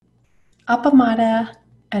Appamada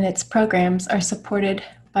and its programs are supported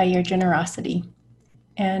by your generosity,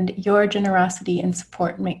 and your generosity and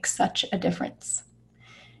support makes such a difference.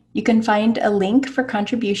 You can find a link for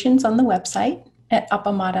contributions on the website at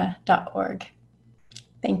appamada.org.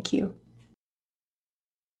 Thank you.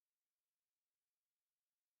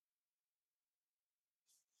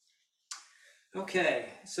 Okay,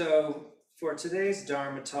 so for today's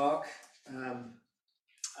Dharma talk,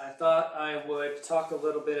 I thought I would talk a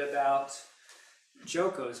little bit about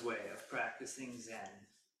Joko's way of practicing Zen.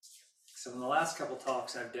 So in the last couple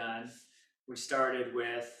talks I've done, we started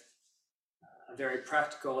with a very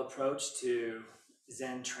practical approach to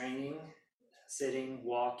Zen training, sitting,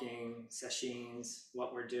 walking, sesshins,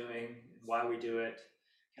 what we're doing, why we do it,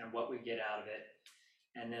 kind of what we get out of it.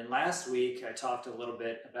 And then last week, I talked a little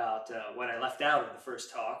bit about what I left out of the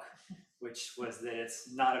first talk, which was that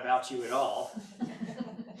it's not about you at all,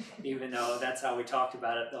 even though that's how we talked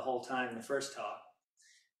about it the whole time in the first talk.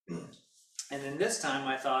 And then this time,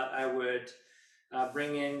 I thought I would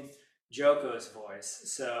bring in Joko's voice.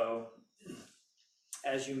 So,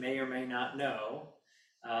 as you may or may not know,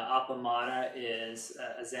 Appamada is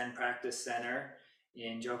a Zen practice center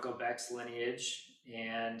in Joko Beck's lineage,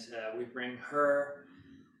 and we bring her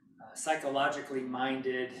psychologically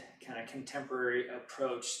minded, kind of contemporary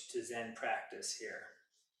approach to Zen practice here.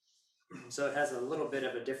 So it has a little bit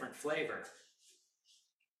of a different flavor.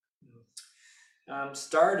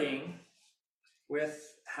 Starting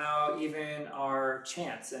with how even our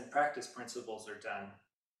chants and practice principles are done.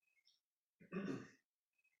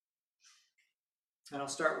 And I'll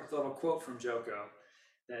start with a little quote from Joko,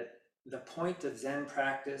 that the point of Zen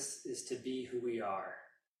practice is to be who we are.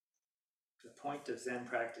 The point of Zen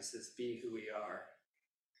practice is be who we are.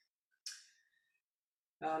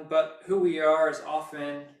 But who we are is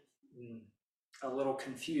often a little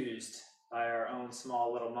confused by our own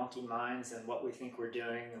small little monkey minds and what we think we're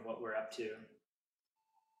doing and what we're up to.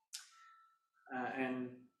 And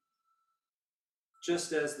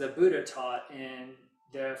just as the Buddha taught in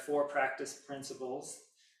the 4 practice principles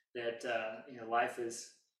that life is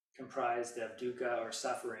comprised of dukkha or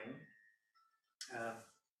suffering,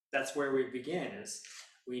 that's where we begin, is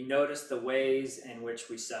we notice the ways in which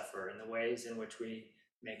we suffer and the ways in which we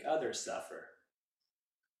make others suffer.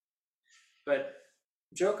 But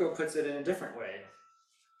Joko puts it in a different way.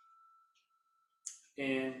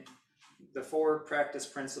 In the 4 practice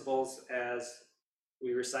principles, as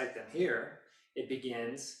we recite them here, it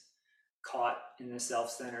begins, caught in the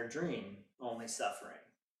self-centered dream, only suffering.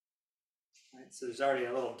 Right? So there's already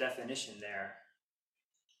a little definition there.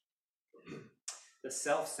 The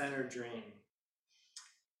self-centered dream,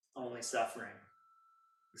 only suffering.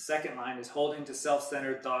 The second line is holding to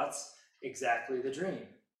self-centered thoughts, exactly the dream.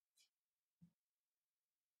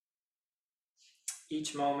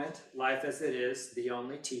 Each moment, life as it is, the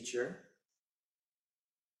only teacher.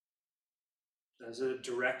 Those are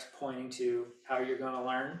direct pointing to how you're going to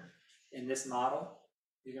learn in this model.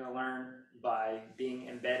 You're going to learn by being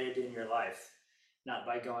embedded in your life, not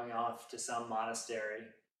by going off to some monastery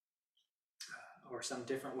or some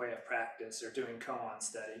different way of practice or doing koan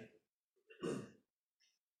study.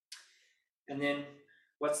 And then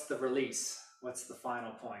what's the release? What's the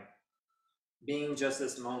final point? Being just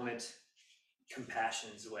this moment,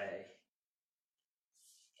 compassion's way.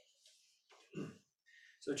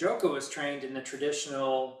 So Joko was trained in the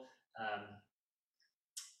traditional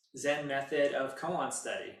Zen method of koan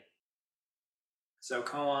study. So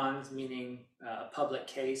koans meaning a public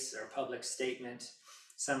case or public statement,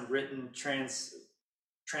 some written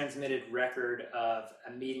transmitted record of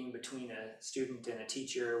a meeting between a student and a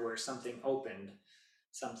teacher where something opened,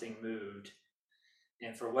 something moved.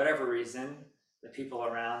 And for whatever reason, the people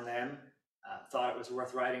around them thought it was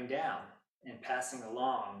worth writing down and passing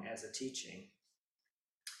along as a teaching.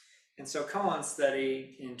 And so koan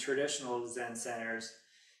study in traditional Zen centers,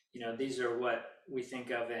 these are what we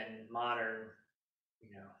think of in modern,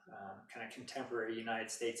 kind of contemporary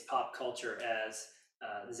United States pop culture as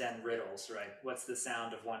Zen riddles, right? What's the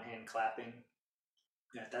sound of one hand clapping?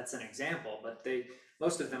 Yeah, that's an example, but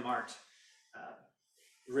most of them aren't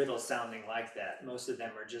riddles sounding like that. Most of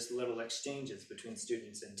them are just little exchanges between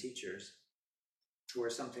students and teachers where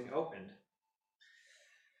something opened.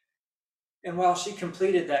 And while she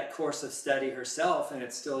completed that course of study herself, and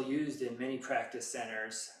it's still used in many practice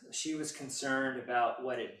centers, she was concerned about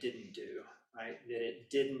what it didn't do, right? That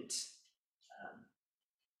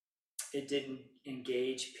it didn't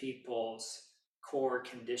engage people's core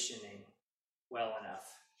conditioning well enough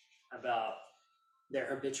about their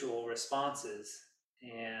habitual responses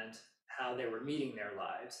and how they were meeting their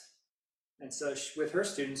lives. And so with her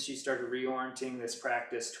students, she started reorienting this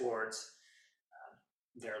practice towards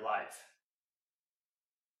their life.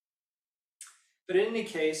 But in any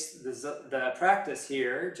case, the practice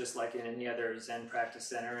here, just like in any other Zen practice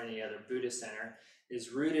center, any other Buddhist center,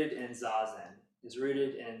 is rooted in Zazen, is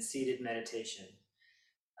rooted in seated meditation.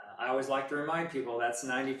 I always like to remind people that's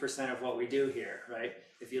 90% of what we do here, right?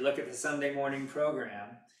 If you look at the Sunday morning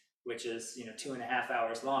program, which is 2.5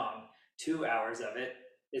 hours long, 2 hours of it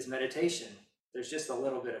is meditation. There's just a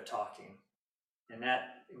little bit of talking, and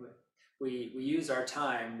that we use our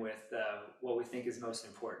time with what we think is most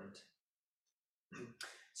important.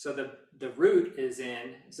 So the root is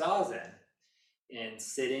in Zazen, in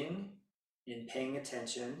sitting, in paying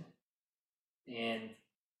attention, and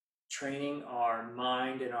training our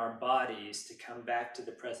mind and our bodies to come back to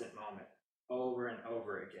the present moment over and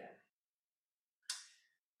over again.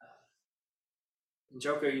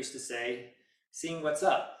 Joko used to say, seeing what's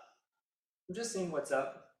up. I'm just seeing what's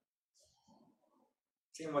up,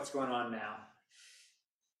 seeing what's going on now.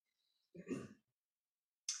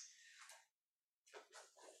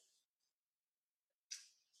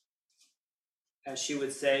 As she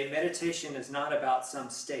would say, meditation is not about some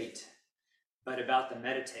state, but about the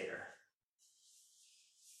meditator.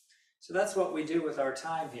 So that's what we do with our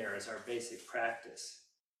time here as our basic practice,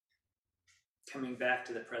 coming back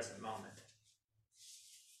to the present moment.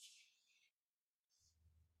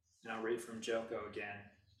 And I'll read from Joko again.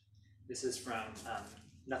 This is from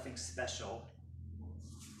Nothing Special,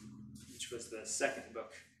 which was the second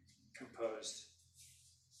book composed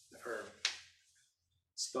of her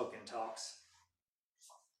spoken talks.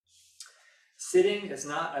 Sitting is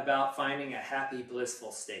not about finding a happy,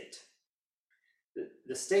 blissful state.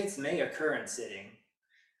 The states may occur in sitting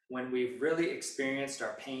when we've really experienced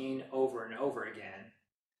our pain over and over again,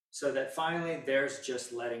 so that finally there's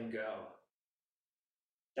just letting go.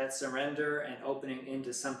 That surrender and opening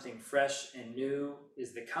into something fresh and new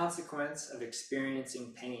is the consequence of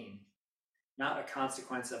experiencing pain, not a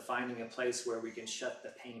consequence of finding a place where we can shut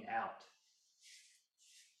the pain out.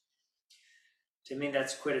 To me,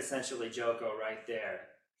 that's quintessentially Joko right there.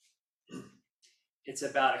 It's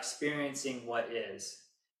about experiencing what is.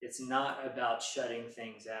 It's not about shutting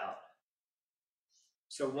things out.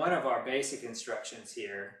 So one of our basic instructions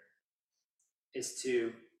here is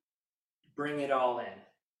to bring it all in,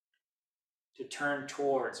 to turn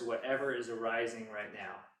towards whatever is arising right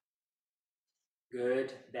now.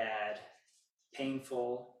 Good, bad,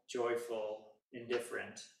 painful, joyful,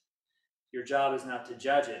 indifferent. Your job is not to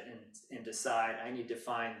judge it and decide, I need to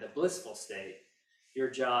find the blissful state. Your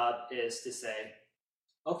job is to say,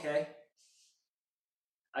 okay,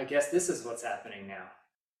 I guess this is what's happening now.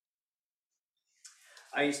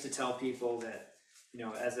 I used to tell people that,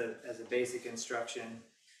 as a basic instruction,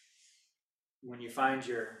 when you find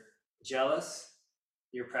you're jealous,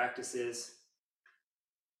 your practice is,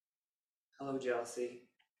 hello, jealousy.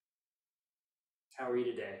 How are you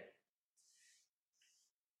today?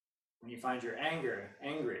 When you find you're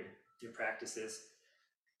angry, your practice is,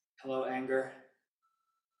 hello, anger.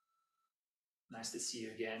 Nice to see you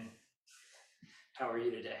again. How are you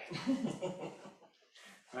today?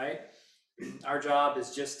 Right? Our job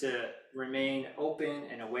is just to remain open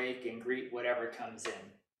and awake and greet whatever comes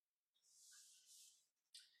in.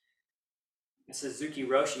 Suzuki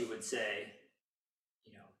Roshi would say,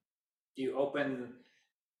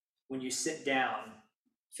 when you sit down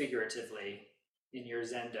figuratively in your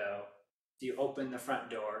Zendo, you open the front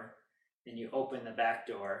door and you open the back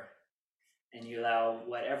door and you allow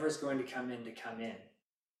whatever's going to come in.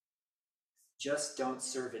 Just don't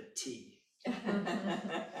serve it tea.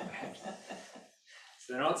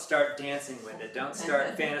 So don't start dancing with it. Don't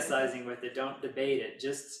start fantasizing with it. Don't debate it.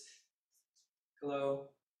 Just, hello,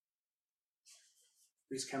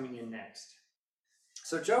 who's coming in next?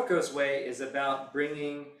 So Joko's way is about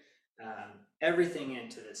bringing everything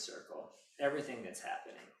into this circle, everything that's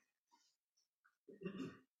happening.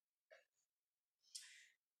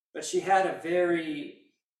 But she had a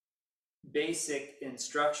very basic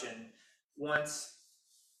instruction once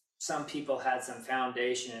some people had some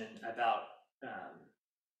foundation about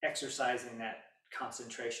exercising that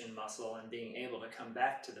concentration muscle and being able to come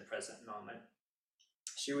back to the present moment.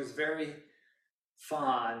 She was very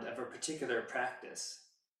fond of a particular practice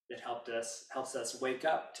that helps us wake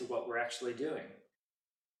up to what we're actually doing.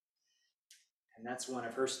 And that's one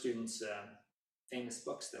of her students' famous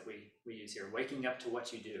books that we use here, Waking Up to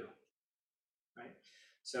What You Do, right?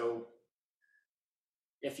 So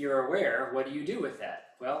if you're aware, what do you do with that?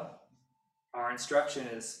 Well, our instruction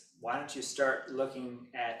is, why don't you start looking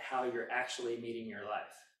at how you're actually meeting your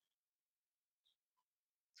life?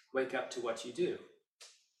 Wake up to what you do.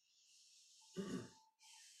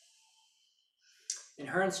 And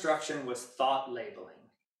her instruction was thought labeling.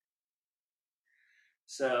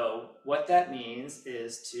 So what that means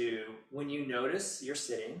is to, when you notice you're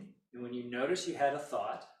sitting and when you notice you had a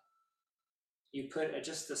thought, you put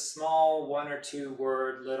just a small 1 or 2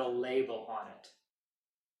 word little label on it.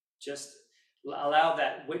 Just allow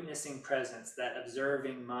that witnessing presence, that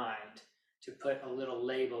observing mind, to put a little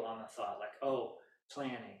label on the thought, like, oh,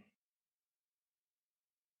 planning,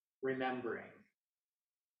 remembering,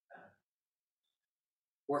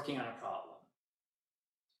 working on a problem.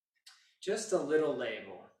 Just a little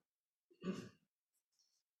label.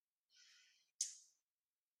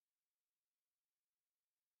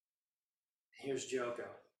 Here's Joko.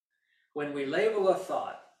 When we label a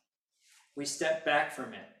thought, we step back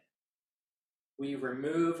from it. We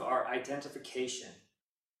remove our identification.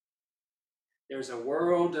 There's a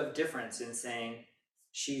world of difference in saying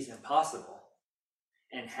she's impossible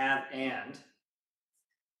and having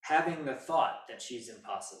the thought that she's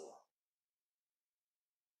impossible.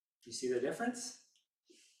 You see the difference?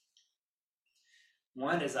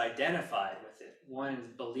 One is identified with it.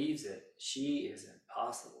 One believes it. She is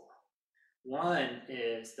impossible. One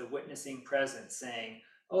is the witnessing presence saying,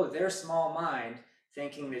 oh, their small mind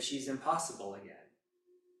thinking that she's impossible again.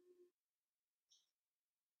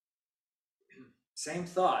 Same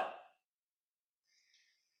thought,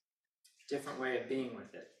 different way of being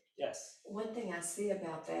with it. Yes? One thing I see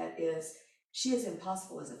about that is she is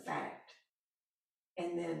impossible as a fact.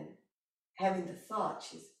 And then having the thought,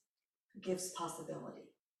 she gives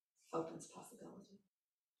possibility, opens possibility.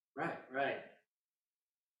 Right, right.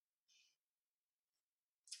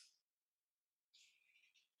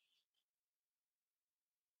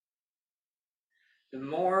 The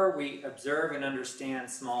more we observe and understand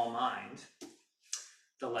small mind,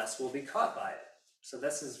 the less we'll be caught by it. So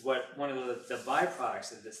this is what one of the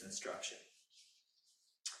byproducts of this instruction.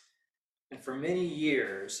 And for many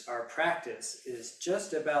years, our practice is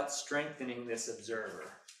just about strengthening this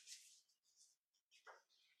observer.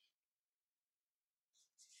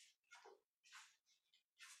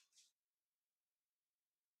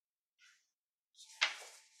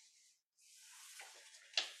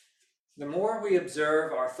 The more we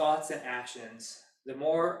observe our thoughts and actions, the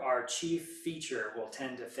more our chief feature will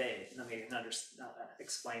tend to fade. Let me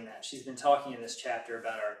explain that. She's been talking in this chapter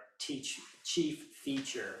about our chief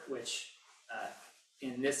feature, which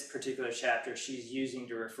in this particular chapter, she's using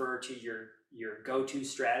to refer to your go-to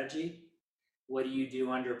strategy. What do you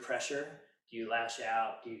do under pressure? Do you lash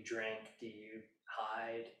out? Do you drink? Do you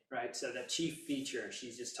hide? Right? So that chief feature,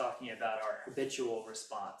 she's just talking about our habitual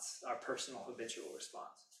response, our personal habitual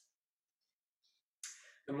response.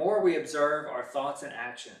 The more we observe our thoughts and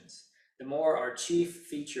actions, the more our chief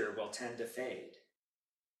feature will tend to fade.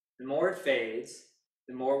 The more it fades,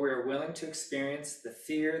 the more we are willing to experience the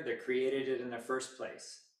fear that created it in the first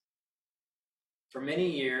place. For many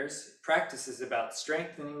years, practice is about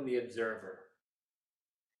strengthening the observer.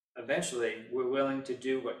 Eventually, we're willing to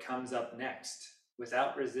do what comes up next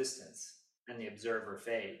without resistance, and the observer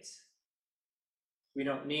fades. We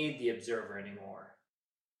don't need the observer anymore.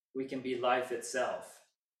 We can be life itself.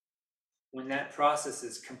 When that process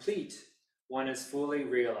is complete, one is fully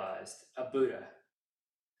realized, a Buddha.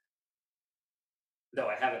 Though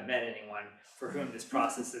I haven't met anyone for whom this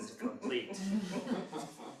process is complete.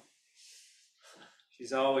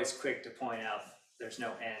 She's always quick to point out there's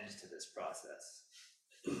no end to this process.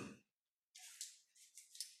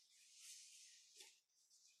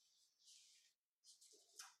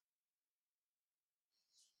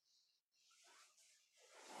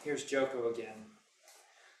 Here's Joko again.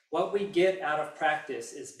 What we get out of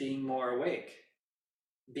practice is being more awake,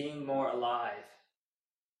 being more alive,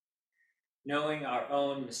 knowing our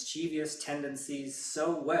own mischievous tendencies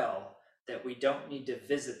so well that we don't need to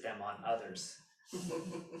visit them on others.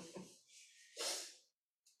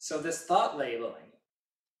 So this thought labeling,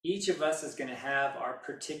 each of us is going to have our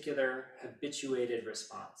particular habituated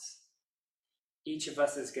response. Each of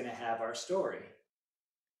us is going to have our story,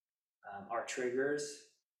 our triggers,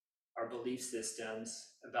 our belief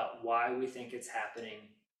systems about why we think it's happening,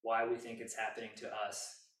 why we think it's happening to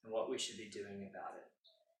us, and what we should be doing about it.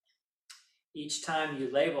 Each time you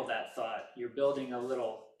label that thought, you're building a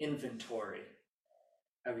little inventory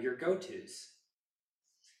of your go-tos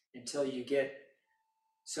until you get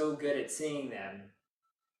so good at seeing them,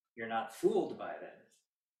 you're not fooled by them.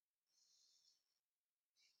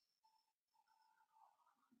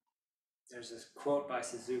 There's this quote by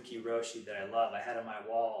Suzuki Roshi that I love. I had on my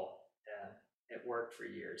wall at work for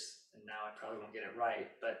years, and now I probably won't get it right,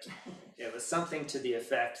 but it was something to the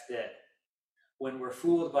effect that when we're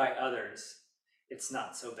fooled by others, it's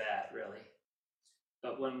not so bad, really.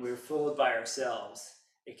 But when we're fooled by ourselves,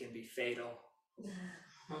 it can be fatal.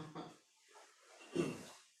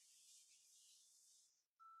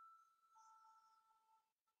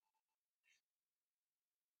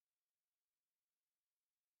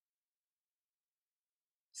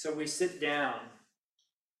 So we sit down,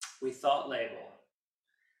 we thought label,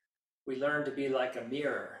 we learn to be like a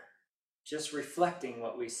mirror, just reflecting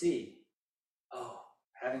what we see. Oh,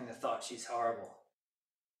 having the thought she's horrible.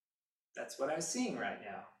 That's what I'm seeing right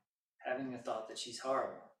now, having the thought that she's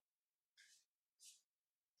horrible.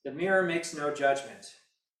 The mirror makes no judgment.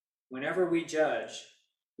 Whenever we judge,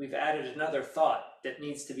 we've added another thought that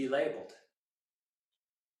needs to be labeled.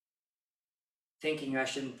 Thinking I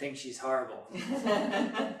shouldn't think she's horrible.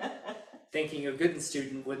 Thinking a good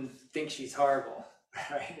student wouldn't think she's horrible,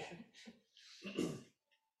 right?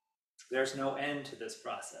 There's no end to this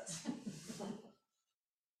process.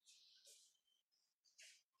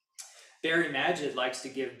 Barry Magid likes to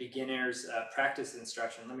give beginners practice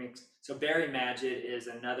instruction. So Barry Magid is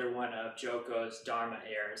another one of Joko's Dharma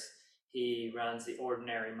heirs. He runs the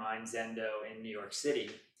Ordinary Mind Zendo in New York City,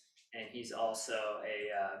 and he's also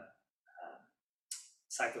a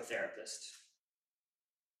psychotherapist,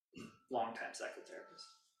 longtime psychotherapist.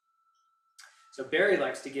 So Barry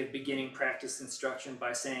likes to give beginning practice instruction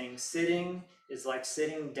by saying, sitting is like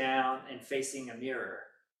sitting down and facing a mirror.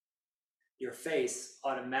 Your face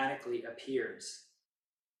automatically appears.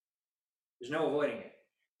 There's no avoiding it.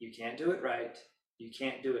 You can't do it right. You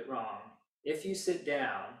can't do it wrong. If you sit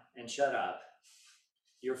down and shut up,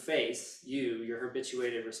 your face, your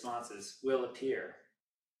habituated responses will appear.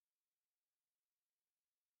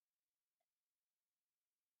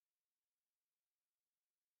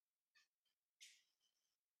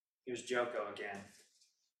 Here's Joko again.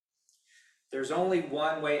 There's only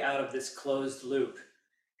one way out of this closed loop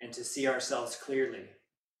and to see ourselves clearly.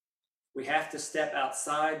 We have to step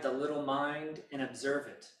outside the little mind and observe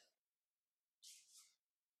it.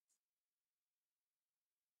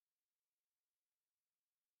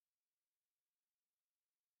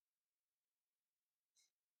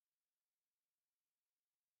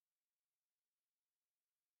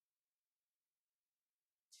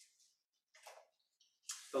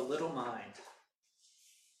 The little mind.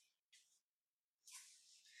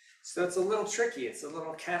 So it's a little tricky. It's a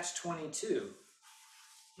little catch-22.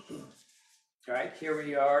 Right, here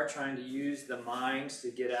we are trying to use the mind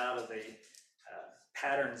to get out of the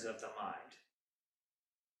patterns of the mind.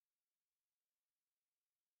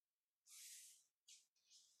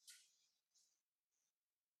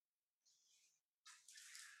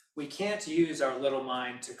 We can't use our little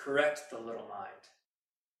mind to correct the little mind.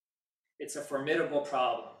 It's a formidable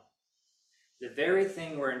problem. The very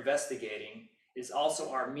thing we're investigating is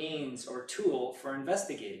also our means or tool for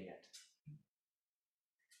investigating it.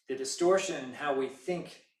 The distortion in how we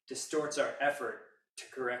think distorts our effort to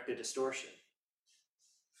correct the distortion.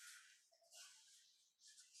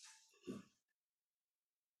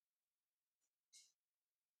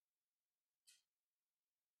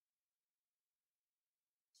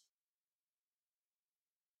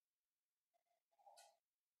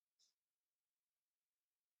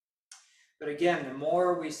 But again, the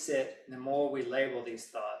more we sit, the more we label these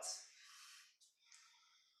thoughts,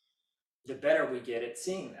 the better we get at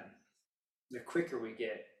seeing them, the quicker we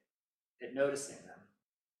get at noticing them,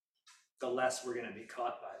 the less we're going to be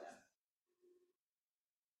caught by them.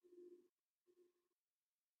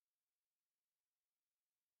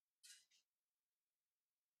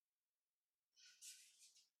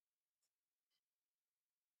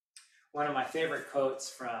 One of my favorite quotes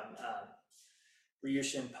from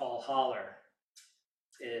Ryushin Paul Haller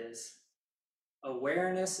is,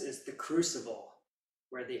 awareness is the crucible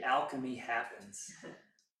where the alchemy happens.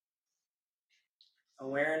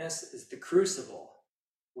 Awareness is the crucible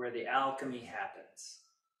where the alchemy happens.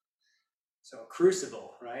 So a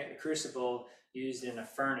crucible, right? A crucible used in a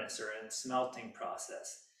furnace or in a smelting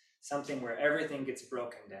process. Something where everything gets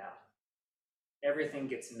broken down. Everything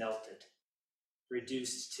gets melted,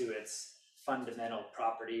 reduced to its fundamental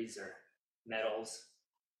properties or metals.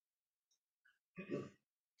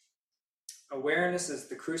 Awareness is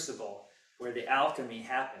the crucible where the alchemy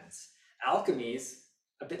happens. Alchemy is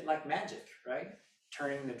a bit like magic, right?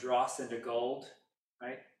 Turning the dross into gold,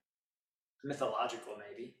 right? Mythological,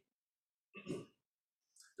 maybe.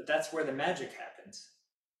 But that's where the magic happens.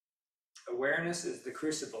 Awareness is the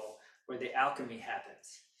crucible where the alchemy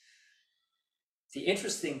happens. The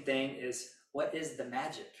interesting thing is, what is the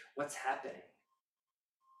magic? What's happening?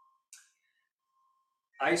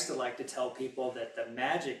 I used to like to tell people that the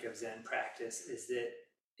magic of Zen practice is that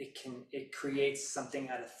it creates something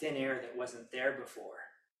out of thin air that wasn't there before.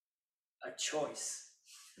 A choice.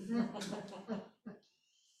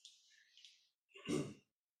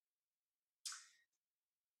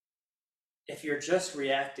 If you're just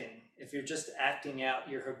reacting, if you're just acting out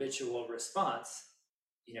your habitual response,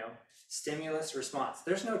 stimulus response,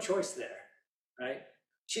 there's no choice there, right?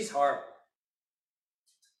 She's horrible.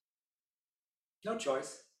 No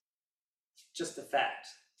choice. Just a fact,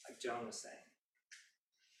 like Joan was saying.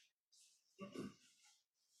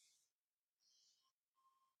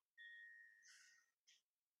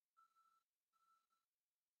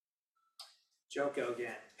 Joko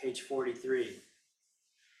again, page 43.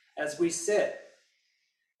 As we sit,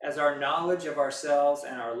 as our knowledge of ourselves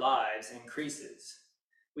and our lives increases,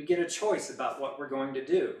 we get a choice about what we're going to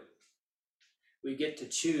do. We get to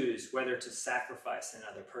choose whether to sacrifice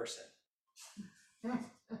another person.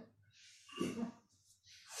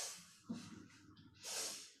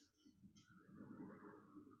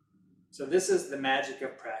 So this is the magic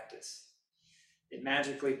of practice. It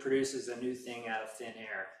magically produces a new thing out of thin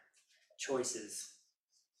air. Choices.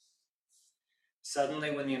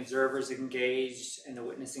 Suddenly, when the observer is engaged and the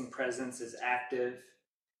witnessing presence is active,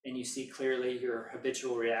 and you see clearly your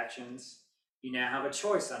habitual reactions, you now have a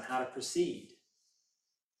choice on how to proceed.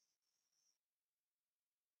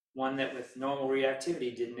 One that with normal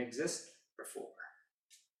reactivity didn't exist before.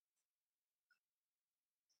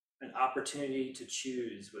 An opportunity to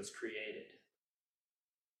choose was created.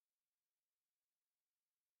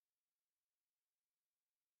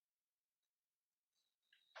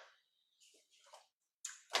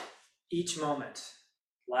 Each moment,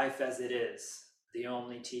 life as it is, the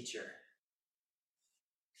only teacher.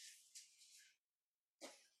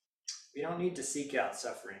 We don't need to seek out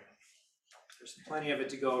suffering. There's plenty of it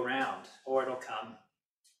to go around, or it'll come.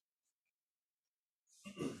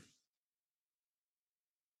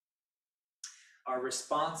 Our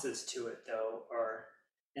responses to it, though, are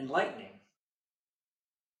enlightening.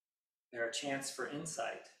 They're a chance for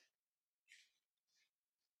insight.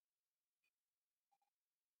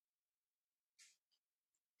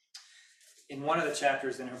 In one of the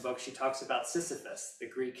chapters in her book, she talks about Sisyphus, the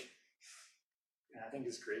Greek, I think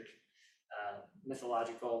it's Greek,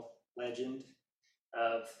 mythological legend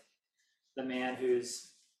of the man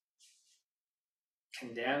who's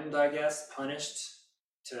condemned, I guess, punished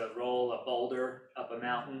to roll a boulder up a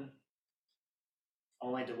mountain,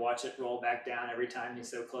 only to watch it roll back down every time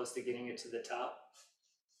he's so close to getting it to the top.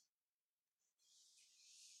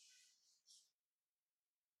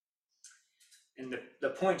 And the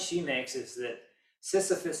point she makes is that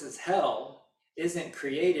Sisyphus's hell isn't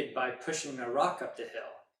created by pushing a rock up the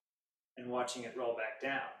hill and watching it roll back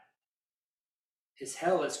down. His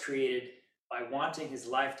hell is created by wanting his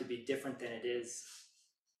life to be different than it is.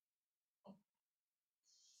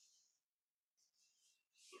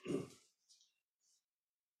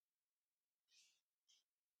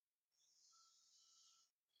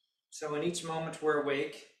 So in each moment we're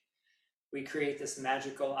awake, we create this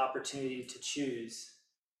magical opportunity to choose.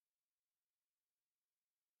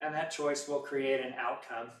 And that choice will create an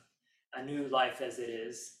outcome, a new life as it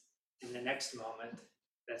is, in the next moment.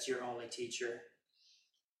 That's your only teacher.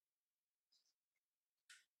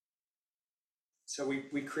 So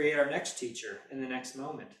we create our next teacher in the next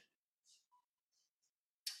moment.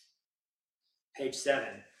 Page 7.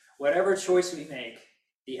 Whatever choice we make,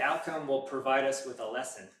 the outcome will provide us with a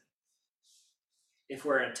lesson. If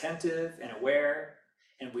we're attentive and aware,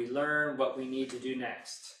 and we learn what we need to do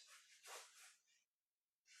next.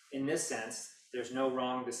 In this sense, there's no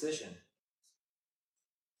wrong decision.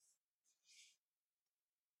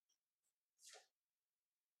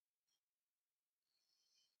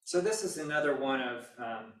 So this is another one of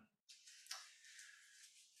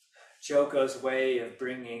Joko's way of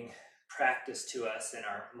bringing practice to us in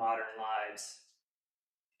our modern lives,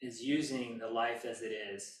 is using the life as it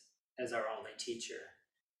is as our only teacher,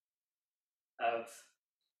 of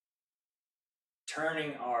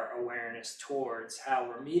turning our awareness towards how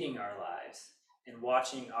we're meeting our lives and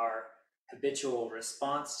watching our habitual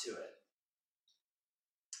response to it,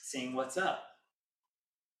 seeing what's up.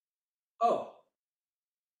 Oh,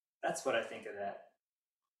 that's what I think of that.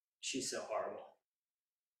 She's so horrible.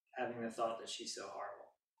 Having the thought that she's so horrible.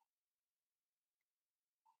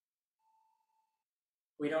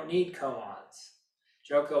 We don't need koans.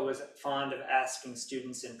 Joko was fond of asking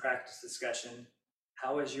students in practice discussion,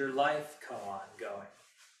 how is your life koan going?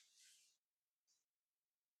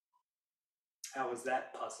 How is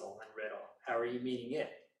that puzzle and riddle? How are you meeting it?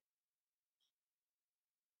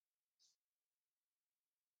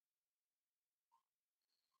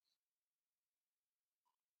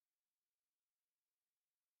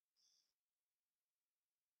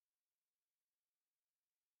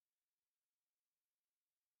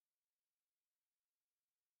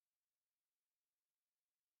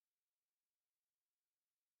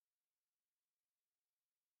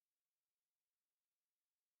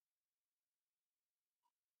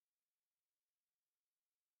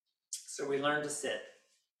 So we learn to sit.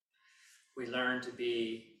 We learn to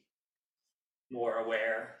be more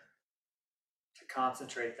aware, to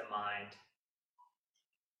concentrate the mind.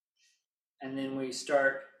 And then we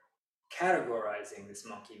start categorizing this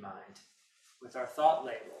monkey mind with our thought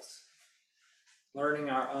labels, learning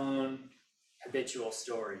our own habitual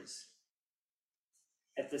stories.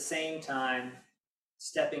 At the same time,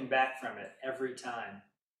 stepping back from it every time,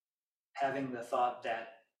 having the thought that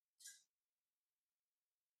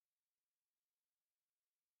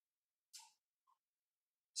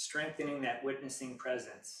strengthening that witnessing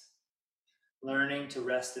presence, learning to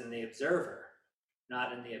rest in the observer,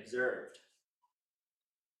 not in the observed.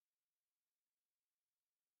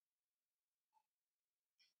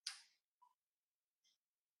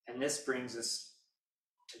 And this brings us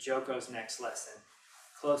to Joko's next lesson,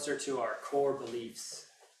 closer to our core beliefs.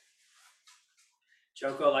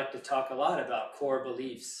 Joko liked to talk a lot about core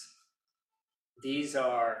beliefs. These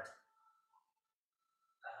are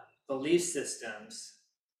belief systems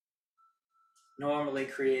normally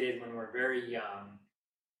created when we're very young,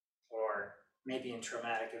 or maybe in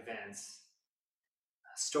traumatic events,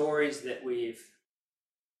 stories that we've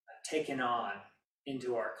taken on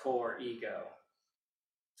into our core ego.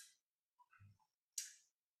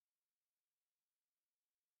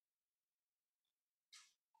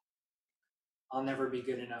 I'll never be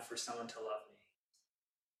good enough for someone to love me.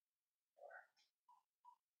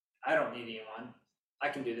 I don't need anyone. I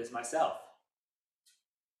can do this myself.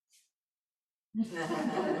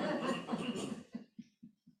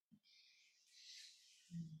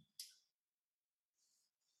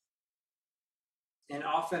 And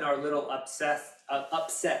often our little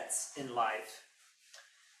upsets in life,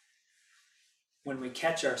 when we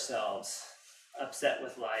catch ourselves upset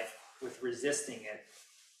with life, with resisting it,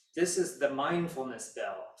 this is the mindfulness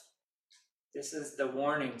bell. This is the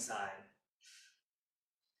warning sign.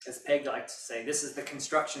 As Peg likes to say, this is the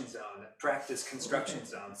construction zone, practice construction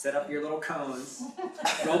zone. Set up your little cones,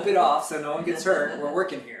 rope it off so no one gets hurt. We're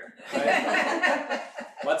working here, right?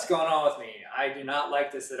 What's going on with me? I do not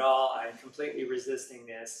like this at all. I'm completely resisting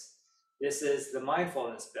this. This is the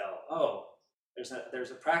mindfulness bell. Oh, there's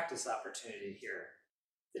a practice opportunity here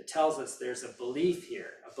that tells us there's a belief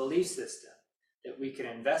here, a belief system that we can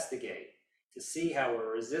investigate to see how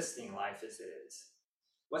we're resisting life as it is.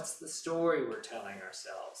 What's the story we're telling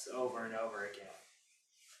ourselves over and over again?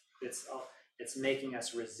 It's making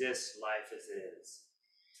us resist life as it is.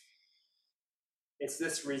 It's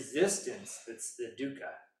this resistance that's the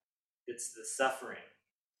dukkha. It's the suffering.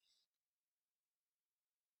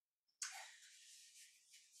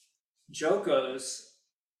 Joko's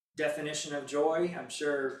definition of joy, I'm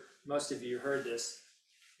sure most of you heard this.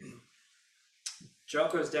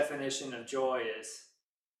 Joko's definition of joy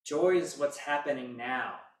is what's happening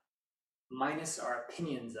now, minus our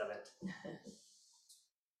opinions of it.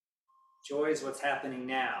 Joy is what's happening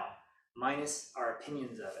now, minus our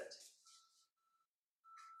opinions of it.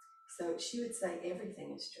 So she would say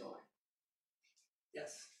everything is joy.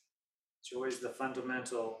 Yes. Joy is the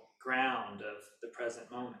fundamental ground of the present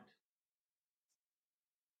moment.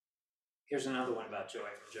 Here's another one about joy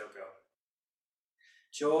from Joko.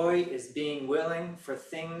 Joy is being willing for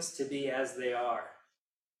things to be as they are.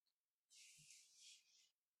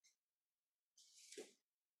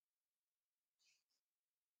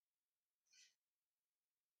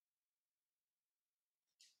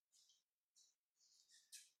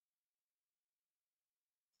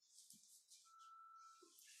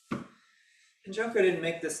 And Joko didn't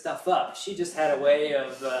make this stuff up. She just had a way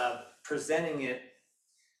of presenting it,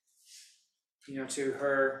 to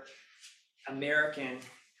her American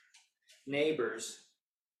neighbors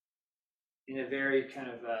in a very kind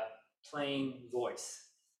of plain voice,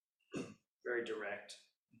 very direct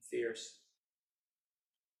and fierce.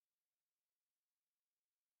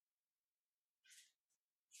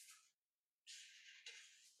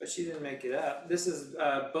 But she didn't make it up. This is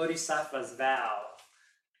Bodhisattva's Vow,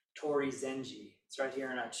 Tori Zenji. It's right here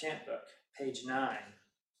in our chant book, page 9.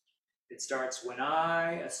 It starts, when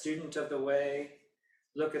I, a student of the way,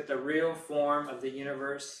 look at the real form of the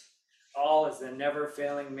universe, all as the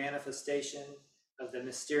never-failing manifestation of the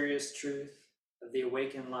mysterious truth of the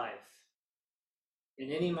awakened life.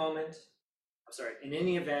 In any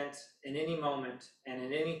event, in any moment, and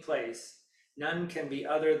in any place, none can be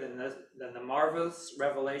other than the marvelous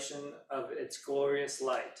revelation of its glorious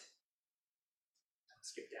light. I'll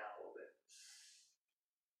skip down a little bit.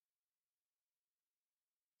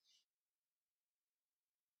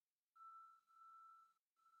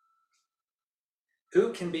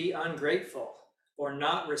 Who can be ungrateful or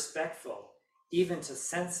not respectful, even to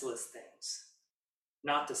senseless things,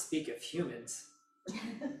 not to speak of humans?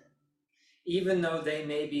 even though they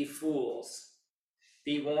may be fools.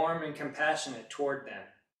 Be warm and compassionate toward them.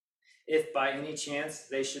 If by any chance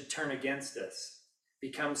they should turn against us,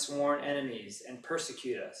 become sworn enemies, and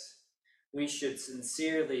persecute us, we should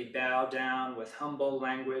sincerely bow down with humble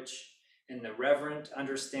language and the reverent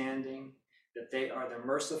understanding that they are the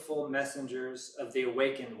merciful messengers of the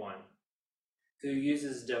awakened one, who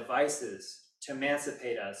uses devices to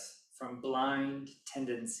emancipate us from blind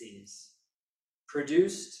tendencies,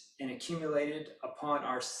 produced and accumulated upon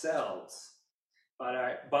ourselves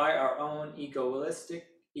by our own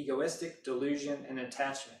egoistic delusion and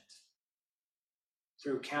attachment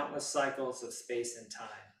through countless cycles of space and time.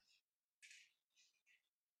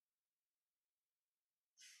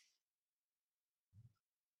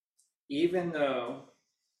 Even though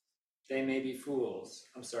they may be fools,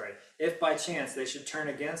 if by chance they should turn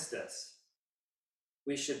against us,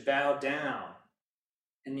 we should bow down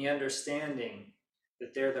in the understanding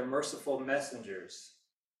that they're the merciful messengers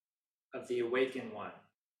of the awakened one,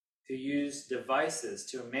 who use devices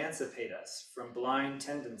to emancipate us from blind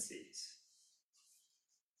tendencies.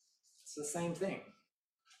 It's the same thing,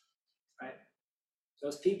 right?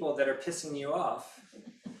 Those people that are pissing you off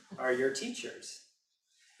are your teachers.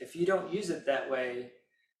 If you don't use it that way,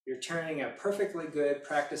 you're turning a perfectly good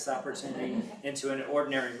practice opportunity into an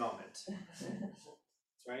ordinary moment,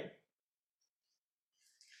 right?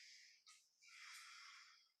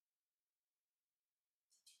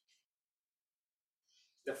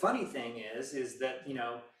 The funny thing is that,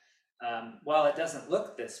 while it doesn't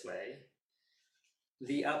look this way,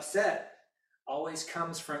 the upset always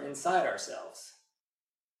comes from inside ourselves.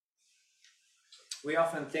 We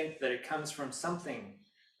often think that it comes from something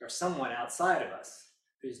or someone outside of us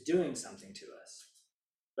who's doing something to us.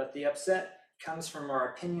 But the upset comes from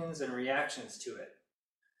our opinions and reactions to it,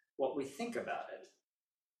 what we think about it,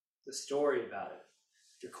 the story about it,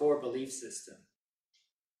 the core belief system.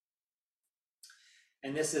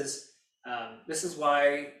 And this is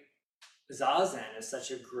why Zazen is such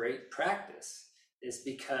a great practice, is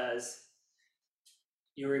because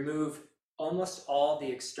you remove almost all the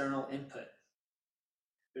external input.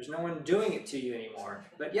 There's no one doing it to you anymore,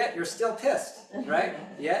 but yet you're still pissed, right?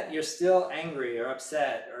 Yet you're still angry or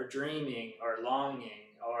upset or dreaming or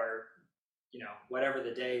longing or, whatever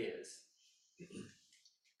the day is.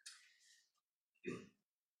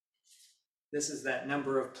 This is that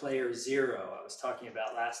number of player 0 I was talking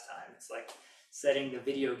about last time. It's like setting the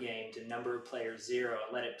video game to number of player 0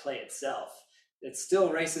 and let it play itself. It still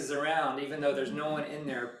races around even though there's no one in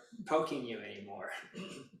there poking you anymore.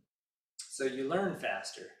 So you learn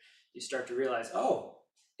faster. You start to realize, oh,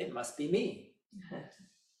 it must be me.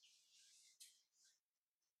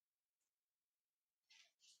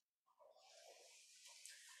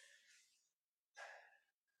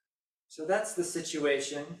 So that's the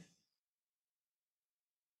situation,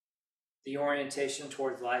 the orientation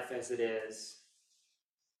towards life as it is,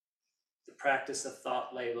 the practice of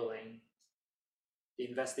thought labeling, the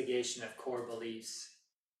investigation of core beliefs.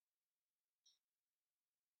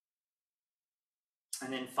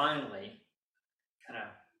 And then finally, kind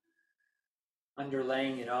of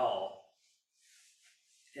underlaying it all,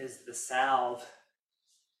 is the salve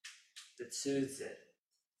that soothes it,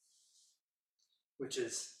 which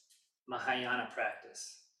is Mahayana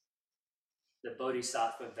practice, the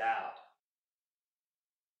Bodhisattva vow,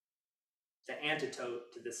 the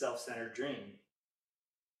antidote to the self-centered dream.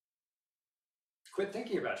 Quit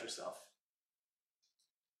thinking about yourself.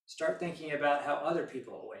 Start thinking about how other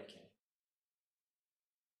people awaken.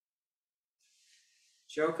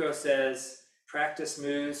 Joko says, practice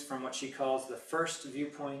moves from what she calls the first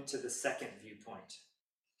viewpoint to the second viewpoint.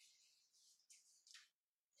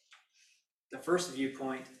 The first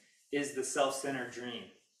viewpoint is the self-centered dream,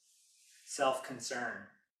 self-concern.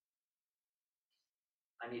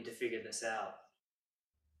 I need to figure this out.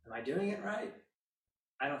 Am I doing it right?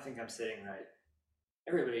 I don't think I'm sitting right.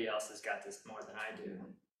 Everybody else has got this more than I do.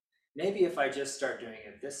 Maybe if I just start doing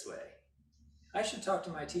it this way, I should talk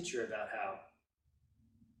to my teacher about how.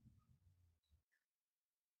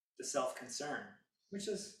 The self-concern, which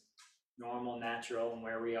is normal, natural, and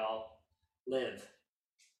where we all live.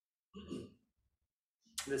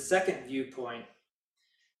 The second viewpoint,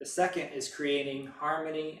 the second is creating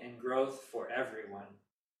harmony and growth for everyone.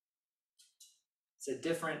 It's a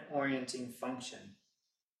different orienting function.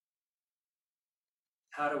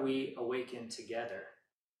 How do we awaken together?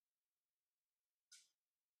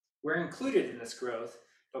 We're included in this growth,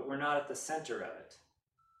 but we're not at the center of it.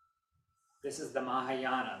 This is the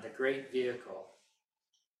Mahayana, the great vehicle,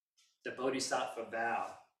 the Bodhisattva vow.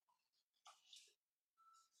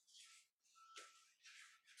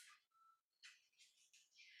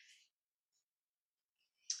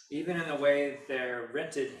 even in the way they're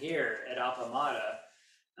rented here at Appamada,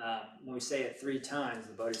 when we say it 3 times,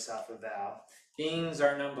 the Bodhisattva vow, beings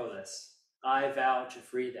are numberless. I vow to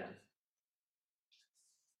free them.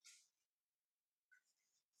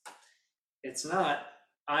 It's not,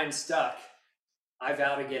 I'm stuck. I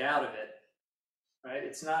vow to get out of it, right?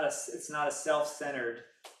 It's not a self-centered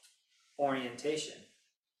orientation.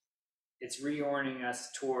 It's reorienting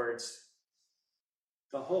us towards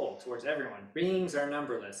the whole, towards everyone. Beings are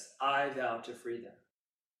numberless. I vow to free them.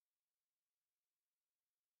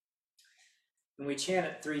 And we chant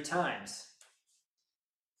it 3 times.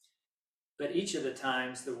 But each of the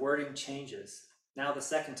times, the wording changes. Now the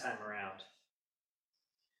second time around.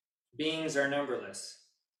 Beings are numberless.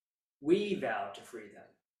 We vow to free them.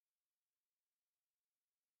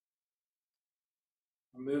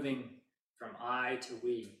 We're moving from I to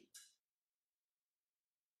we.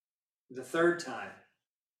 The third time.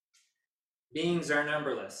 Beings are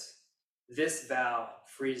numberless. This vow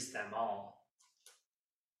frees them all.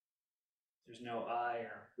 There's no I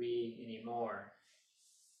or we anymore.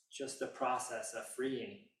 Just the process of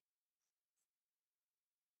freeing.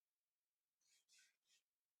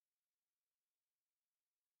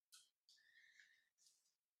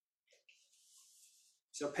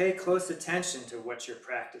 So pay close attention to what you're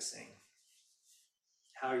practicing,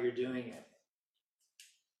 how you're doing it.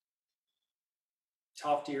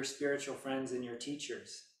 Talk to your spiritual friends and your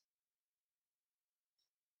teachers.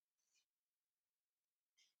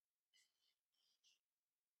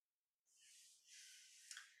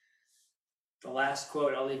 The last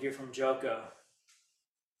quote I'll leave you from Joko.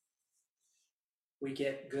 We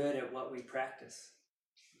get good at what we practice.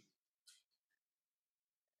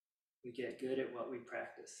 We get good at what we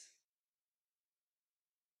practice.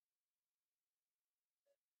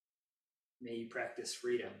 May you practice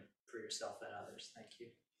freedom for yourself and others. Thank you.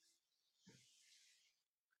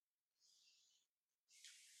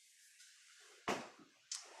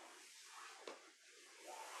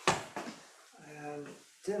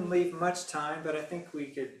 Didn't leave much time, but I think we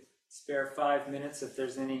could spare 5 minutes if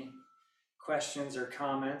there's any questions or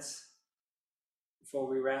comments before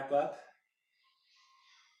we wrap up.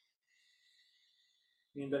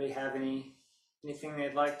 Anybody have anything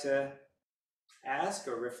they'd like to ask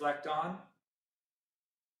or reflect on?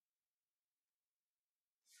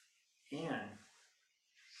 Anne.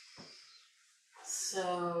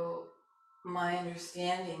 So my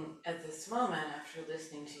understanding at this moment, after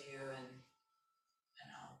listening to you and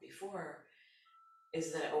before,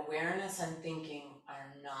 is that awareness and thinking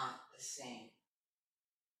are not the same.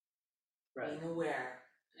 Right. Being aware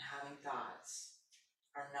and having thoughts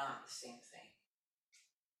are not the same thing.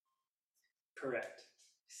 Correct.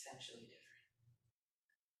 Essentially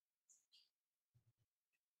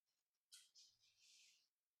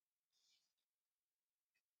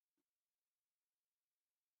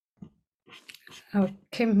different.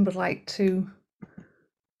 Kim would like to.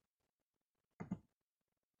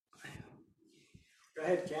 Go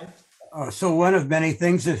ahead, Ken. So one of many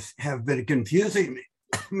things that have been confusing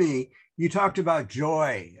me, you talked about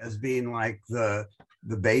joy as being like the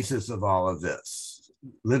basis of all of this,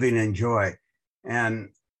 living in joy. And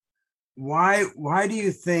why do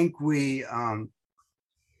you think we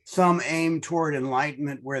some aim toward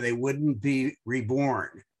enlightenment where they wouldn't be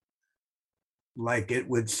reborn? Like it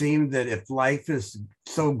would seem that if life is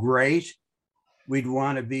so great, we'd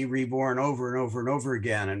want to be reborn over and over and over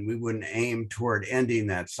again, and we wouldn't aim toward ending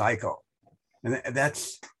that cycle. And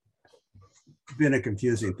that's been a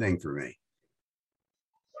confusing thing for me.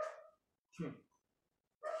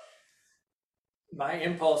 My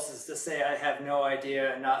impulse is to say I have no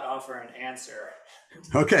idea and not offer an answer.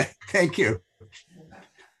 Okay, thank you.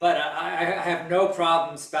 But I have no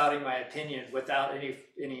problem spouting my opinion without any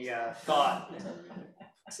thought.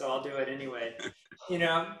 So I'll do it anyway.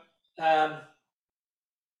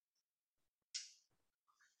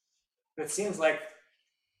 It seems like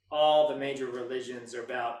all the major religions are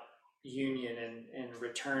about union and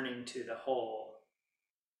returning to the whole,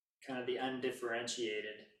 kind of the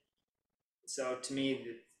undifferentiated. So to me,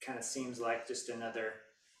 it kind of seems like just another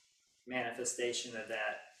manifestation of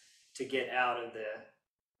that, to get out of the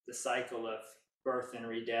cycle of birth and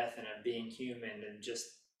re-death and of being human, and just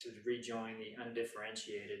to rejoin the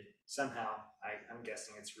undifferentiated. Somehow, I'm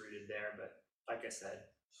guessing it's rooted there, but like I said,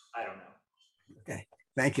 I don't know. Okay,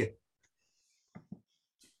 thank you.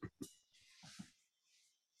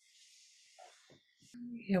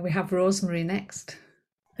 Yeah, we have Rosemary next.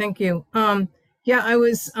 Thank you. Yeah, I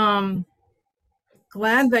was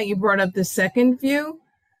glad that you brought up the second view,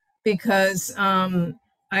 because I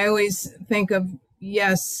always think of,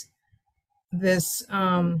 yes, this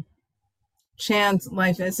chant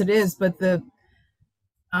life as it is, but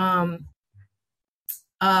um,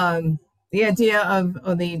 the idea of,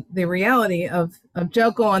 or the reality of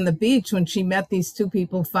Joko on the beach when she met these two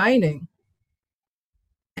people fighting.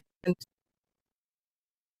 And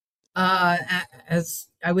as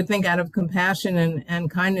I would think, out of compassion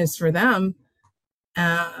and kindness for them,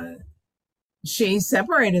 she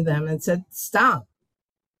separated them and said, stop.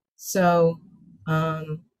 So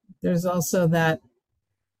there's also that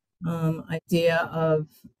idea of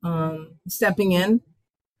stepping in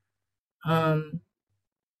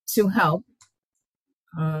to help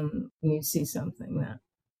when you see something that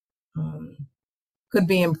could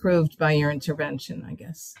be improved by your intervention, I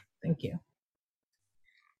guess. Thank you.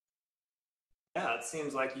 Yeah, it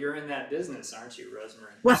seems like you're in that business, aren't you,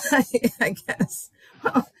 Rosemary? Well, I guess.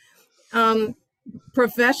 Well,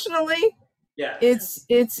 professionally, Yeah.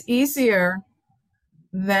 it's easier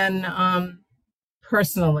than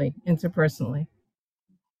personally, interpersonally.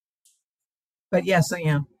 But yes, I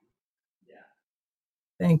am.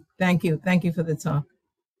 Yeah. Thank you. Thank you for the talk.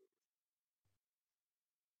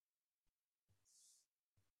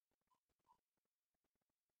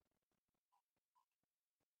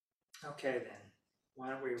 Okay, then. Why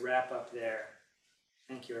don't we wrap up there?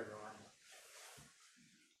 Thank you, everyone.